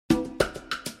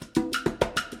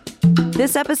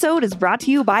This episode is brought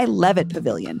to you by Levitt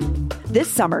Pavilion. This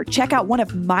summer, check out one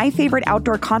of my favorite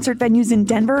outdoor concert venues in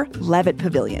Denver, Levitt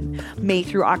Pavilion. May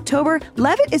through October,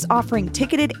 Levitt is offering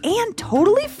ticketed and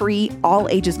totally free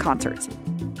all-ages concerts.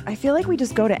 I feel like we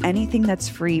just go to anything that's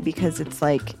free because it's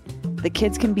like the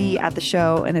kids can be at the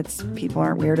show and it's people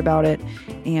aren't weird about it,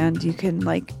 and you can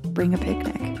like bring a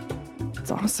picnic. It's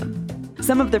awesome.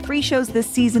 Some of the free shows this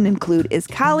season include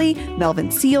Iskali,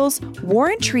 Melvin Seals, War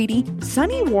and Treaty,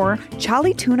 Sunny War,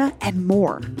 Charlie Tuna, and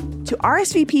more. To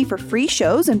RSVP for free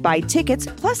shows and buy tickets,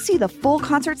 plus see the full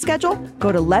concert schedule,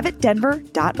 go to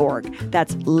levittdenver.org.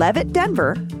 That's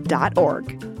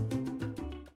levittdenver.org.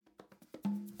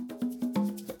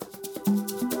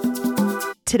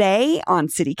 Today on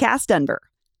CityCast Denver.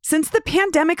 Since the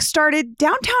pandemic started,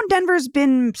 downtown Denver's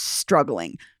been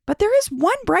struggling. But there is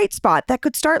one bright spot that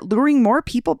could start luring more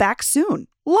people back soon.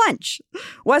 Lunch.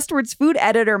 Westward's food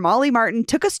editor Molly Martin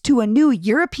took us to a new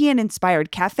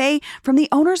European-inspired cafe from the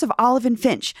owners of Olive and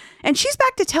Finch. And she's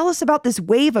back to tell us about this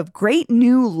wave of great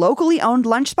new locally owned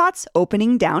lunch spots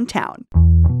opening downtown.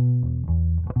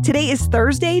 Today is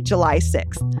Thursday, July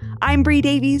 6th. I'm Bree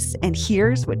Davies, and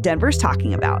here's what Denver's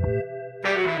talking about.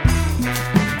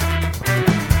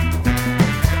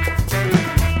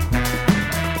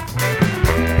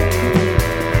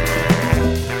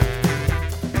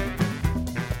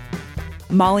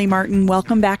 Molly Martin,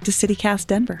 welcome back to CityCast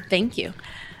Denver. Thank you.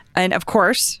 And of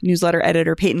course, newsletter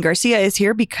editor Peyton Garcia is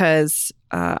here because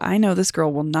I know this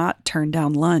girl will not turn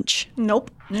down lunch.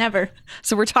 Nope, never.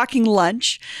 So we're talking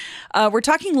lunch. We're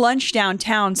talking lunch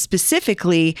downtown,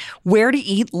 specifically where to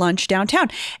eat lunch downtown.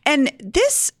 And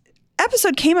this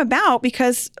episode came about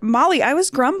because, Molly, I was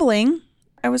grumbling.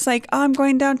 I was like, oh, I'm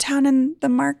going downtown and the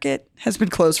market has been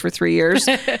closed for 3 years.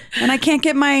 And I can't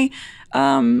get my...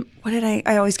 what did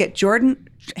I always get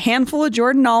handful of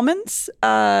Jordan almonds,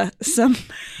 some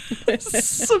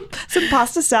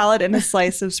pasta salad and a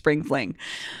slice of spring fling.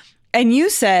 And you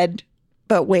said,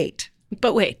 but wait,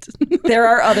 there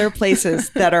are other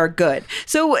places that are good.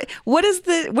 So what does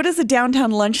the downtown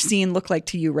lunch scene look like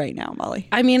to you right now, Molly?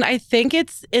 I mean, I think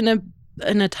it's in a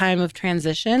time of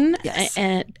transition, yes,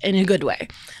 and in a good way.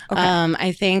 Okay.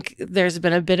 I think there's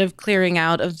been a bit of clearing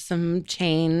out of some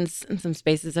chains and some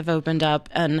spaces have opened up.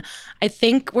 And I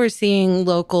think we're seeing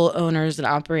local owners and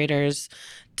operators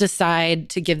decide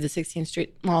to give the 16th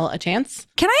Street Mall a chance.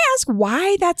 Can I ask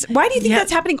why do you think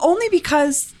that's happening? Only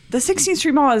because the 16th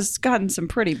Street Mall has gotten some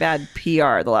pretty bad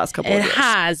PR the last couple of years. It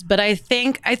has, but I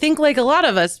think like a lot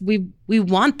of us, we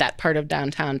want that part of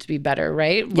downtown to be better,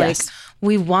 right? Yes. Like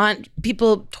we want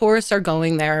tourists are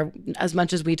going there as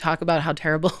much as we talk about how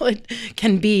terrible it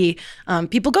can be.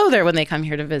 People go there when they come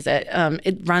here to visit.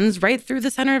 It runs right through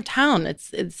the center of town.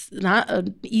 It's not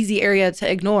an easy area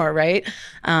to ignore, right?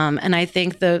 And I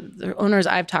think the owners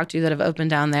I've talked to that have opened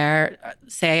down there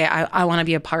say, I want to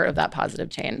be a part of that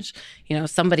positive change. You know,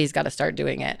 somebody's got to start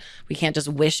doing it. We can't just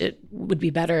wish it would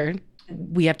be better.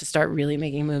 We have to start really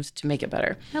making moves to make it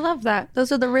better. I love that.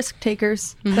 Those are the risk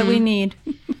takers that we need.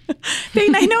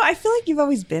 Peyton, I know. I feel like you've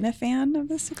always been a fan of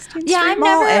the 16th Street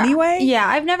Mall anyway. Yeah,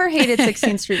 I've never hated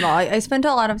 16th Street Mall. I spent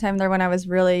a lot of time there when I was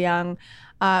really young.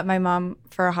 My mom,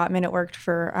 for a hot minute, worked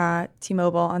for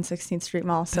T-Mobile on 16th Street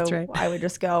Mall. So That's right. I would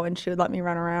just go and she would let me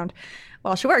run around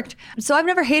while she worked. So I've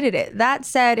never hated it. That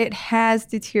said, it has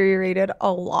deteriorated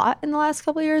a lot in the last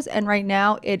couple of years. And right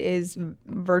now it is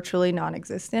virtually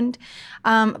non-existent.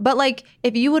 But like,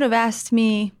 if you would have asked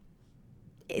me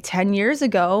 10 years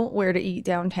ago where to eat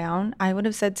downtown, I would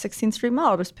have said 16th Street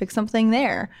Mall. Just pick something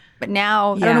there. But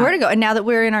now I don't know where to go. And now that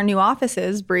we're in our new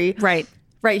offices, Bree, right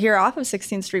here off of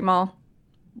 16th Street Mall,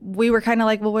 we were kind of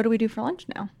like, well, what do we do for lunch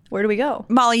now? Where do we go?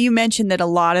 Molly, you mentioned that a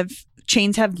lot of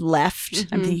chains have left.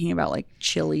 Mm-hmm. I'm thinking about like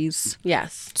Chili's.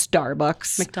 Yes.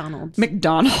 Starbucks.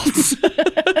 McDonald's.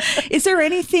 Is there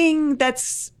anything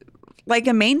that's like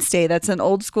a mainstay that's an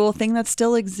old school thing that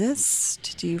still exists?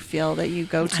 Do you feel that you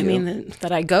go to? I mean,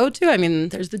 that I go to? I mean,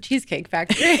 there's the Cheesecake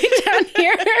Factory down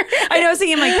here. I know, I was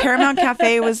thinking like Paramount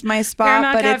Cafe was my spot,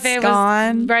 Paramount but Cafe it's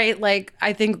gone. Right. Like,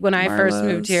 I think when I first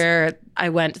moved here, I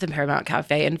went to the Paramount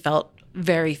Cafe and felt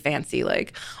very fancy.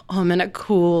 Like, oh, I'm in a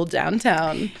cool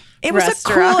downtown It was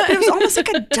restaurant. it was almost like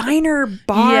a diner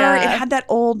bar. Yeah. It had that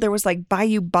there was like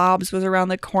Bayou Bob's was around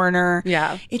the corner.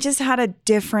 Yeah. It just had a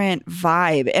different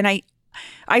vibe. And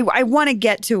I want to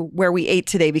get to where we ate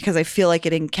today because I feel like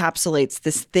it encapsulates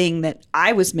this thing that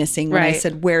I was missing when I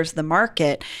said, where's the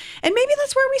market? And maybe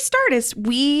that's where we start is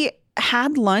we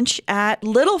had lunch at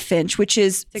Little Finch, which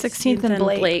is 16th and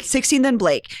Blake. 16th and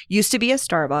Blake. Used to be a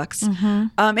Starbucks.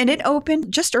 Mm-hmm. And it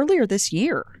opened just earlier this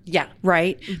year. Yeah.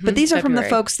 Right? Mm-hmm. But these are from the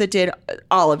folks that did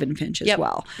Olive and Finch as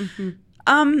well.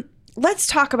 Mm-hmm. let's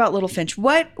talk about Little Finch.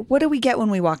 What do we get when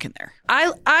we walk in there?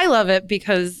 I love it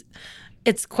because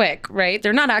it's quick, right?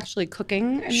 They're not actually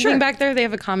cooking anything back there. They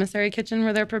have a commissary kitchen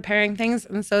where they're preparing things.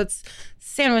 And so it's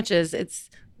sandwiches, it's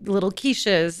little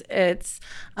quiches, it's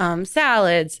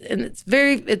salads, and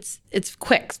it's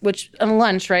quick, which on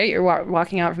lunch, right? You're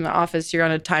walking out from the office, you're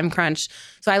on a time crunch.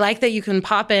 So I like that you can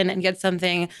pop in and get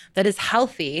something that is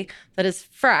healthy, that is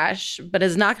fresh, but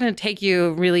is not going to take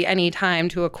you really any time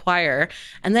to acquire.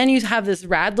 And then you have this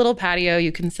rad little patio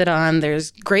you can sit on. There's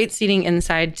great seating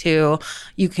inside too.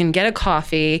 You can get a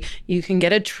coffee. You can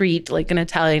get a treat like an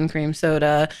Italian cream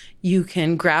soda. You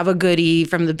can grab a goodie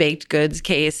from the baked goods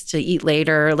case to eat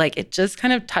later. Like it just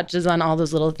kind of touches on all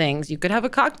those little things. You could have a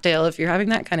cocktail if you're having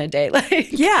that kind of day.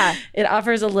 Like Yeah. it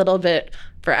offers a little bit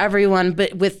for everyone,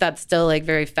 but with that still like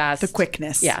very fast. The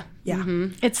quickness. Yeah. Yeah.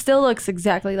 It still looks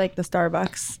exactly like the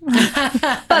Starbucks,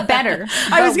 but better.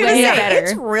 I was going to Way say,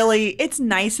 better. it's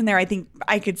nice in there. I think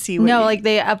I could see Like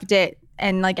they upped it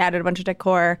and like added a bunch of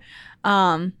decor.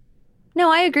 No,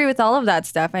 I agree with all of that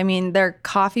stuff. I mean, their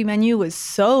coffee menu was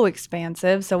so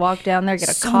expansive. So walk down there, get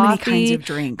a So coffee. many kinds of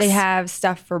drinks. They have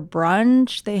stuff for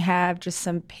brunch. They have just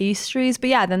some pastries. But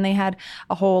yeah, then they had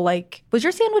a whole like, was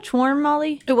your sandwich warm,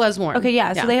 Molly? It was warm. Okay,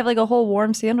 yeah. So they have like a whole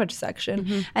warm sandwich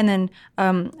section, and then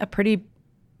a pretty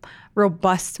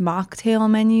robust mocktail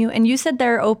menu. And you said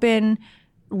they're open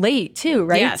late too,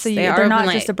 right? Yes, so they're not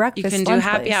open just a late. breakfast. You can do lunch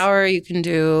happy place. hour. You can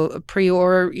do a pre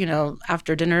or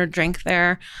after dinner drink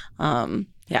there.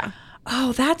 Yeah,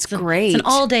 Oh, that's great. it's an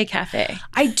all day cafe.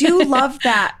 I do love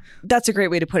that. That's a great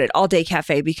way to put it, all day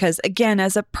cafe, because again,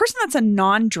 as a person that's a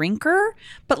non-drinker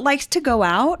but likes to go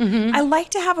out, I like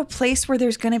to have a place where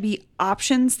there's going to be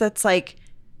options that's like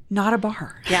not a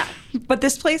bar. Yeah. But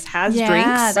this place has Yeah, drinks.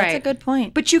 that's a Right. good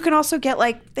point. But you can also get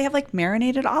they have like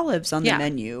marinated olives on the Yeah.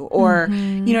 menu, or you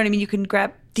know what I mean? You can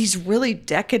grab these really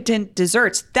decadent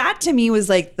desserts. That to me was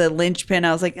like the linchpin.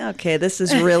 I was like, okay, this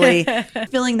is really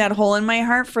filling that hole in my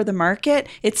heart for the market.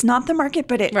 It's not the market,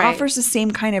 but it Right. offers the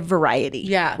same kind of variety.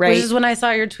 Yeah, Right. which is when I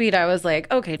saw your tweet, I was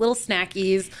like, okay, little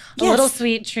snackies, a Yes. little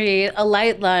sweet treat, a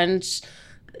light lunch.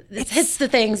 It hits the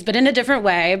things, but in a different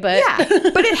way. But yeah.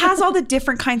 But it has all the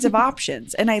different kinds of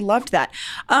options. And I loved that.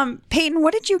 Peyton,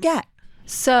 what did you get?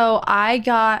 So I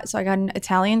got an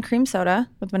Italian cream soda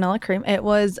with vanilla cream. It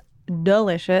was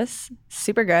delicious,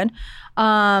 super good.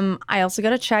 I also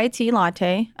got a chai tea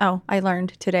latte. Oh, I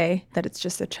learned today that it's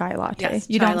just a chai latte. yes,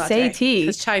 You chai don't latte, say tea.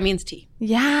 because chai means tea.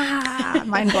 Yeah,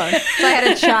 mind blown. So I had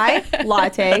a chai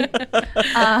latte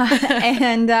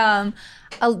and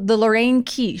the Lorraine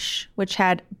quiche, which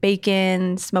had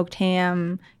bacon, smoked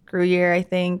ham, Gruyere, I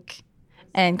think,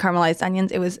 and caramelized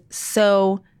onions. It was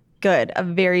so good. A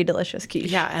very delicious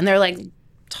quiche. Yeah, and they're like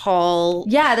tall.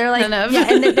 Yeah, they're like kind of. yeah,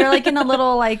 and they're like in a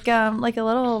little like a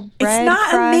little bread It's not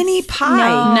crust. a mini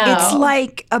pie. No. It's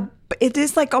like it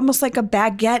is like almost like a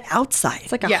baguette outside.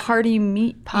 It's like a Yeah. hearty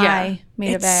meat pie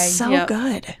made of It's eggs. so Yep.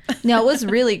 good. No, it was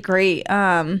really great.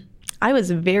 I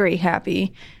was very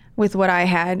happy with what I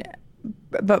had.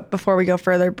 But before we go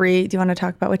further, Brie, do you want to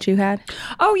talk about what you had?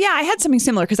 Oh, yeah. I had something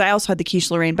similar because I also had the quiche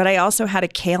Lorraine, but I also had a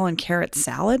kale and carrot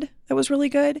salad that was really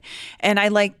good. And I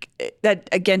like that,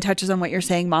 again, touches on what you're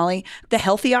saying, Molly, the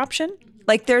healthy option.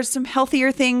 Like there's some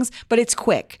healthier things, but it's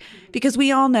quick because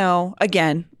we all know,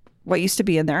 again, what used to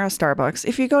be in there, a Starbucks.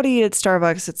 If you go to eat at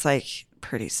Starbucks, it's like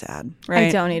pretty sad, right?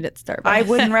 I don't eat at Starbucks. I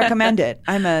wouldn't recommend it.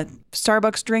 I'm a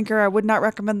Starbucks drinker. I would not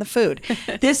recommend the food.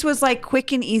 This was like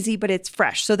quick and easy, but it's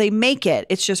fresh. So they make it.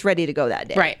 It's just ready to go that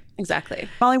day. Right, exactly.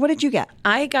 Molly, what did you get?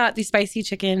 I got the spicy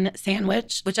chicken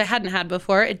sandwich, which I hadn't had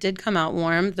before. It did come out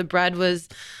warm. The bread was,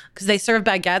 because they serve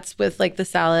baguettes with like the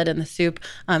salad and the soup.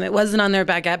 It wasn't on their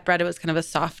baguette bread. It was kind of a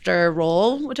softer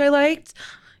roll, which I liked.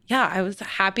 Yeah, I was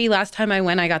happy. Last time I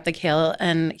went, I got the kale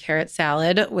and carrot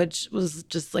salad, which was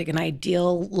just like an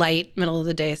ideal light middle of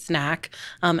the day snack.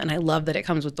 And I love that it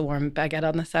comes with the warm baguette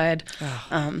on the side.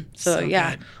 So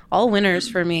yeah, all winners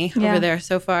for me Yeah. over there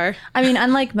so far. I mean,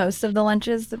 unlike most of the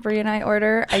lunches that Brie and I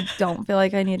order, I don't feel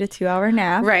like I need a 2-hour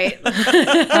nap. Right.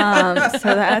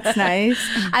 So that's nice.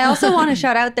 I also want to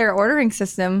shout out their ordering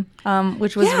system,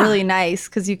 which was Yeah. really nice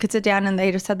because you could sit down and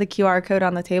they just had the QR code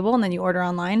on the table and then you order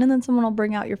online and then someone will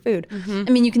bring out your food. I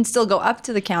mean, you can still go up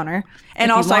to the counter. And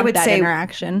if you also, I want would that say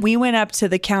interaction. we went up to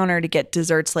the counter to get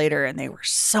desserts later, and they were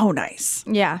so nice.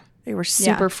 Yeah. They were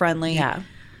super Yeah. friendly. Yeah.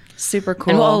 Super cool.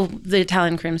 And well, the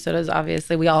Italian cream sodas,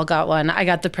 obviously, we all got one. I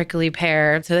got the prickly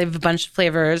pear. So they have a bunch of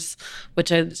flavors,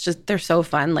 which is just, they're so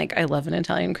fun. Like, I love an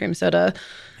Italian cream soda.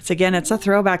 It's a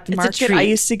throwback to It's a market. treat. I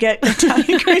used to get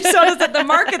Italian cream sodas at the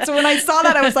market. So when I saw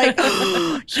that, I was like,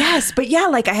 yes. But yeah,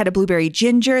 like I had a blueberry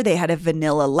ginger. They had a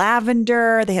vanilla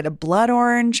lavender. They had a blood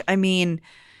orange. I mean,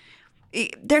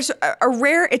 it's a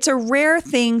rare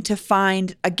thing to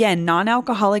find, again,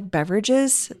 non-alcoholic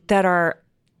beverages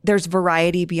there's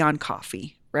variety beyond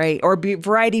coffee, right? Or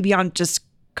variety beyond just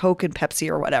Coke and Pepsi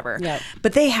or whatever. Yep.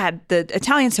 But they had the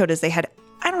Italian sodas. They had,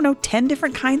 I don't know, 10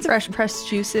 different kinds of Fresh pressed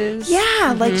juices.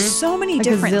 Yeah, like so many A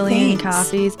different gazillion things.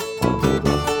 coffees.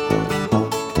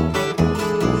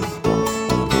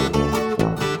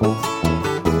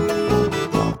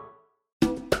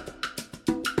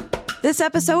 This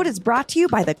episode is brought to you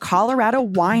by the Colorado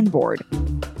Wine Board.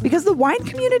 Because the wine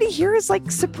community here is like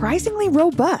surprisingly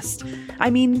robust. I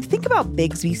mean, think about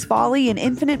Bigsby's Folly and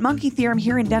Infinite Monkey Theorem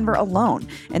here in Denver alone.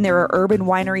 And there are urban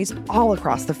wineries all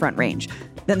across the Front Range.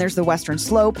 Then there's the Western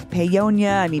Slope,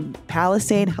 Paonia,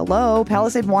 Palisade. Hello,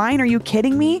 Palisade wine? Are you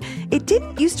kidding me? It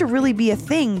didn't used to really be a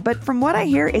thing, but from what I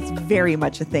hear, it's very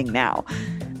much a thing now.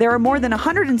 There are more than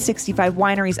 165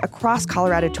 wineries across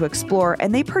Colorado to explore,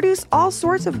 and they produce all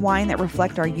sorts of wine that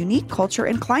reflect our unique culture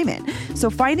and climate. So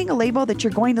finding a label that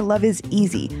you're going to love is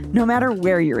easy, no matter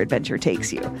where your adventure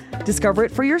takes you. Discover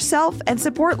it for yourself and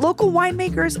support local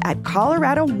winemakers at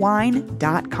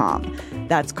coloradowine.com.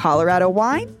 That's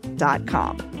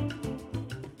coloradowine.com.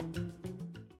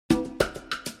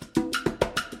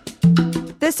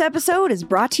 This episode is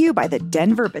brought to you by the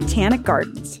Denver Botanic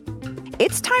Gardens.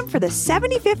 It's time for the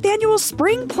 75th annual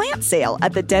Spring Plant Sale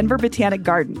at the Denver Botanic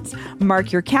Gardens.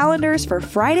 Mark your calendars for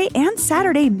Friday and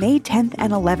Saturday, May 10th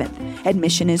and 11th.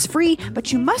 Admission is free,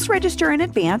 but you must register in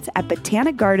advance at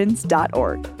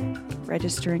botanicgardens.org.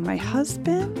 Registering my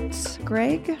husband,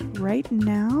 Greg, right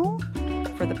now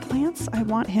for the plants I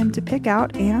want him to pick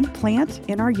out and plant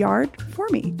in our yard for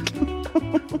me.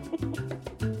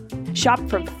 Shop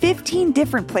from 15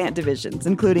 different plant divisions,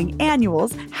 including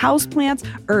annuals, houseplants,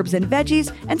 herbs and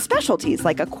veggies, and specialties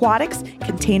like aquatics,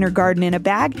 container garden in a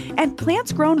bag, and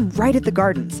plants grown right at the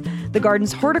gardens. The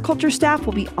garden's horticulture staff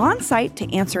will be on site to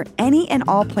answer any and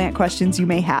all plant questions you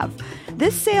may have.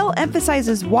 This sale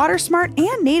emphasizes water smart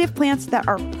and native plants that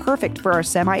are perfect for our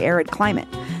semi-arid climate.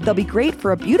 They'll be great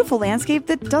for a beautiful landscape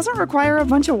that doesn't require a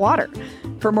bunch of water.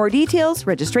 For more details,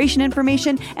 registration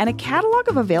information, and a catalog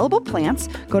of available plants,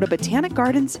 go to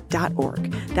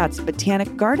botanicgardens.org. That's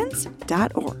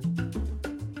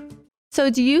botanicgardens.org. So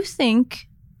do you think,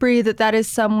 Bree, that is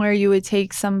somewhere you would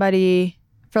take somebody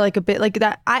for like a bit like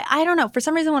that? I don't know. For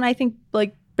some reason, when I think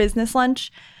like business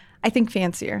lunch, I think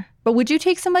fancier. But would you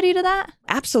take somebody to that?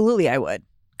 Absolutely, I would.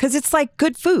 Because it's like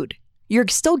good food. You're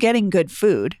still getting good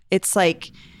food. It's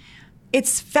like,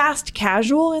 it's fast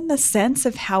casual in the sense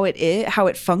of how it is, how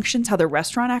it functions, how the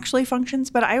restaurant actually functions.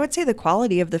 But I would say the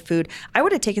quality of the food, I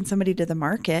would have taken somebody to the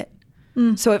market.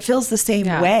 So it feels the same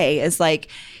way as like,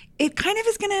 it kind of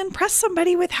is going to impress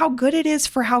somebody with how good it is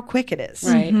for how quick it is.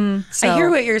 Right. So, I hear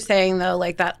what you're saying, though,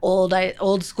 like that old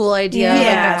school idea, Yeah, like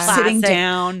that sitting classic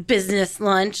down. business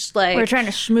lunch. Like We're trying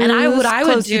to schmooze, and I would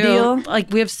close the do, deal.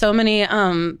 like we have so many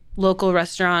local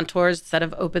restaurateurs that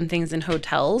have opened things in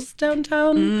hotels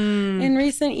downtown in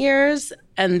recent years.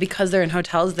 And because they're in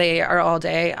hotels, they are all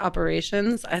day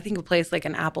operations. I think a place like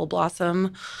an Apple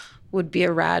Blossom would be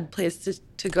a rad place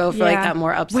to go for like that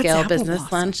more upscale Apple business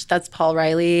Blossom? lunch. That's Paul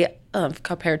Riley of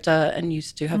Caperta and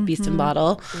used to have Beast and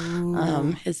Bottle,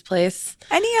 his place.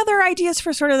 Any other ideas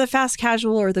for sort of the fast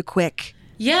casual or the quick?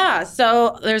 Yeah,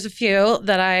 so there's a few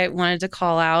that I wanted to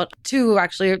call out. Two,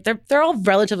 actually, they're all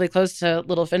relatively close to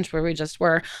Little Finch, where we just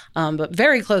were, but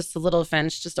very close to Little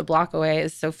Finch, just a block away,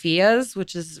 is Sophia's,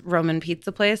 which is Roman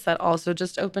pizza place that also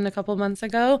just opened a couple months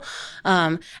ago.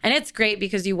 And it's great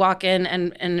because you walk in,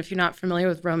 and if you're not familiar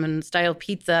with Roman style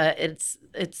pizza, it's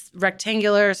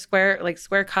rectangular, square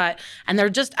cut, and they're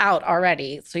just out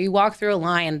already. So you walk through a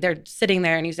line, they're sitting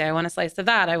there, and you say, I want a slice of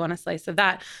that, I want a slice of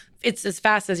that. It's as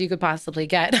fast as you could possibly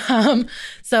get. And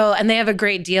they have a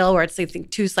great deal where it's, I think,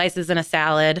 2 slices and a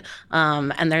salad.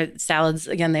 And their salads,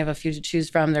 again, they have a few to choose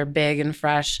from. They're big and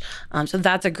fresh. So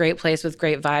that's a great place with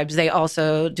great vibes. They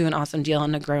also do an awesome deal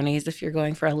on Negronis if you're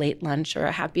going for a late lunch or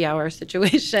a happy hour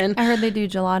situation. I heard they do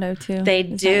gelato too. They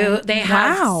Is do. that right? They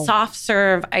have Wow. soft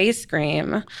serve ice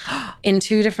cream in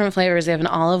 2 different flavors. They have an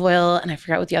olive oil, and I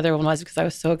forgot what the other one was because I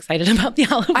was so excited about the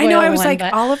olive oil. I know, I was one, like,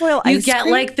 but olive oil You ice get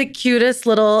cream? like the cutest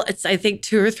little, it's I think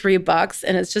 $2 or $3,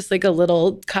 and it's just like a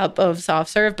little cup of soft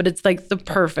serve, but it's like the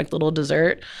perfect little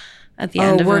dessert. at the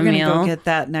end of we're a gonna meal. go get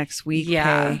that next week.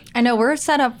 Yeah. Hey. I know we're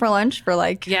set up for lunch for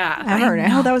like ever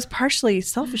now. No, that was partially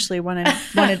selfishly wanted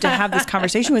to have this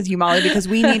conversation with you, Molly, because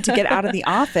we need to get out of the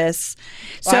office.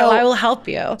 So Well, I will help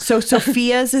you. So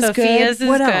Sophia's is good. Sophia's is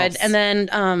What good. else? And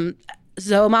then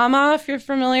Zoe Mama, if you're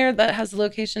familiar, that has a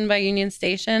location by Union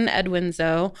Station. Edwin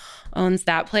Zoe owns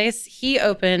that place. He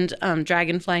opened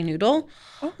Dragonfly Noodle,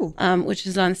 which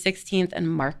is on 16th and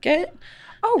Market.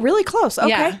 Oh, really close. Okay.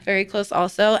 Yeah, very close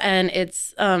also. And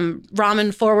it's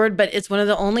ramen forward, but it's one of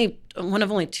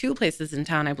only two places in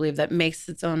town, I believe, that makes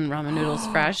its own ramen noodles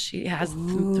fresh. He has the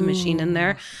machine in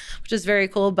there, which is very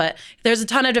cool. But there's a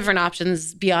ton of different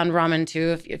options beyond ramen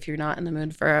too, if you're not in the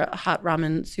mood for a hot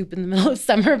ramen soup in the middle of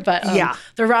summer. But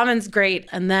the ramen's great.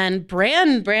 And then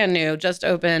brand new, just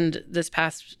opened this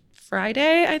past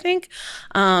Friday, I think,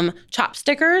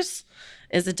 Chopstickers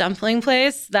is a dumpling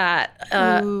place that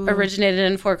originated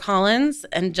in Fort Collins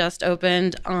and just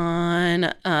opened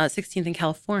on 16th in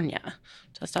California,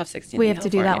 just off 16th. We have to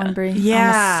do that one, Brie.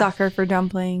 Yeah. I'm a sucker for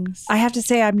dumplings. I have to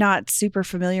say I'm not super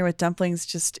familiar with dumplings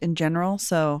just in general,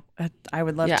 so I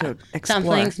would love to explore.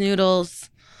 Dumplings, noodles,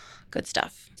 good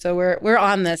stuff. So we're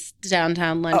on this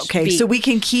downtown lunch. Okay, beat. so we'll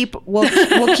keep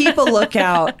a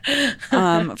lookout.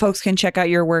 Folks can check out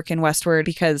your work in Westward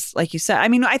because, like you said, I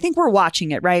mean, I think we're watching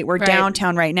it, right? We're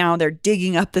downtown right now. They're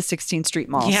digging up the 16th Street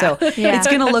Mall, so it's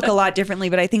going to look a lot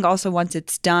differently. But I think also once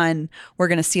it's done, we're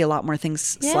going to see a lot more things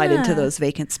slide into those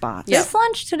vacant spots. This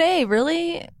lunch today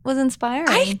really was inspiring.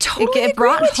 I totally it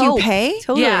brought agree with hope. you, Pay.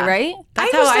 Totally, right?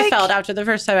 That's how I felt after the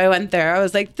first time I went there. I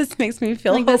was like, this makes me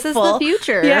feel hopeful. This is the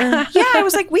future. Yeah. I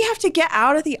was like, we have to get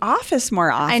out of the office more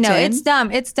often. I know, it's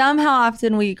dumb. It's dumb how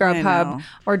often we Grubhub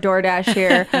or DoorDash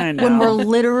here when we're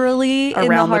literally in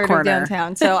the heart of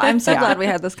downtown. So I'm so glad we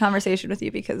had this conversation with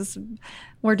you because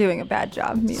we're doing a bad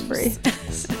job, me and Brie.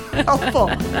 Helpful.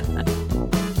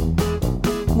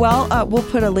 Well, we'll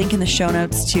put a link in the show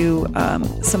notes to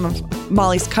some of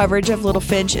Molly's coverage of Little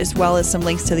Finch, as well as some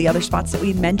links to the other spots that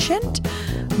we mentioned.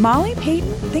 Molly, Peyton,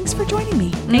 thanks for joining me.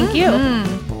 Thank you.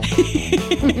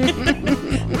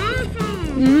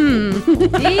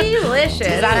 Delicious.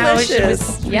 Is that how we should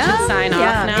sign off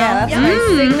now? Yeah, that's my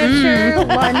signature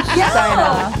lunch sign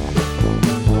off.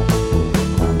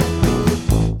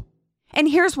 And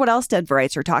here's what else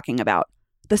Denverites are talking about.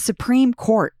 The Supreme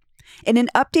Court. In an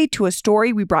update to a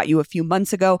story we brought you a few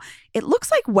months ago, it looks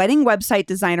like wedding website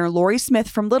designer Lori Smith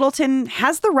from Littleton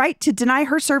has the right to deny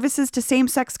her services to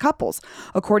same-sex couples,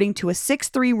 according to a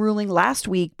 6-3 ruling last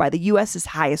week by the U.S.'s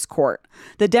highest court.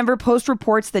 The Denver Post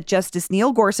reports that Justice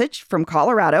Neil Gorsuch from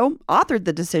Colorado authored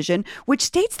the decision, which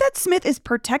states that Smith is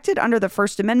protected under the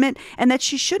First Amendment and that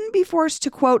she shouldn't be forced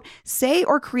to, quote, say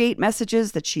or create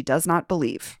messages that she does not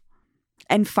believe.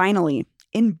 And finally,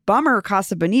 in bummer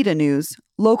Casa Bonita news,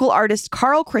 local artist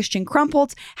Carl Christian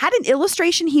Crumpholtz had an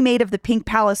illustration he made of the Pink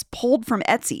Palace pulled from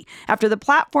Etsy after the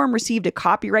platform received a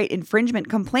copyright infringement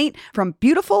complaint from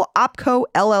Beautiful Opco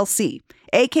LLC,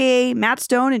 aka Matt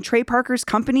Stone and Trey Parker's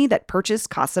company that purchased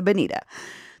Casa Bonita.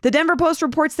 The Denver Post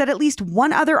reports that at least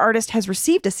one other artist has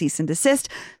received a cease and desist,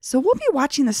 so we'll be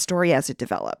watching the story as it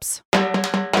develops.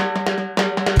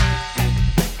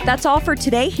 That's all for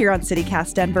today here on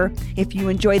CityCast Denver. If you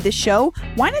enjoyed this show,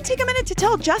 why not take a minute to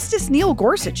tell Justice Neil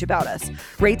Gorsuch about us?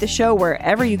 Rate the show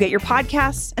wherever you get your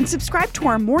podcasts and subscribe to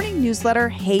our morning newsletter,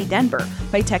 Hey Denver,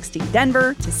 by texting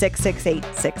Denver to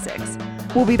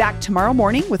 66866. We'll be back tomorrow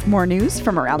morning with more news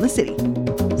from around the city.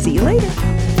 See you later.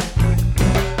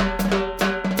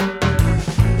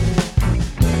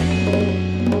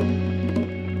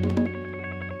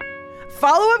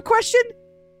 Follow-up question?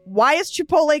 Why is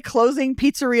Chipotle closing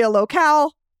Pizzeria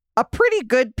Locale? A pretty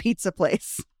good pizza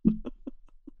place.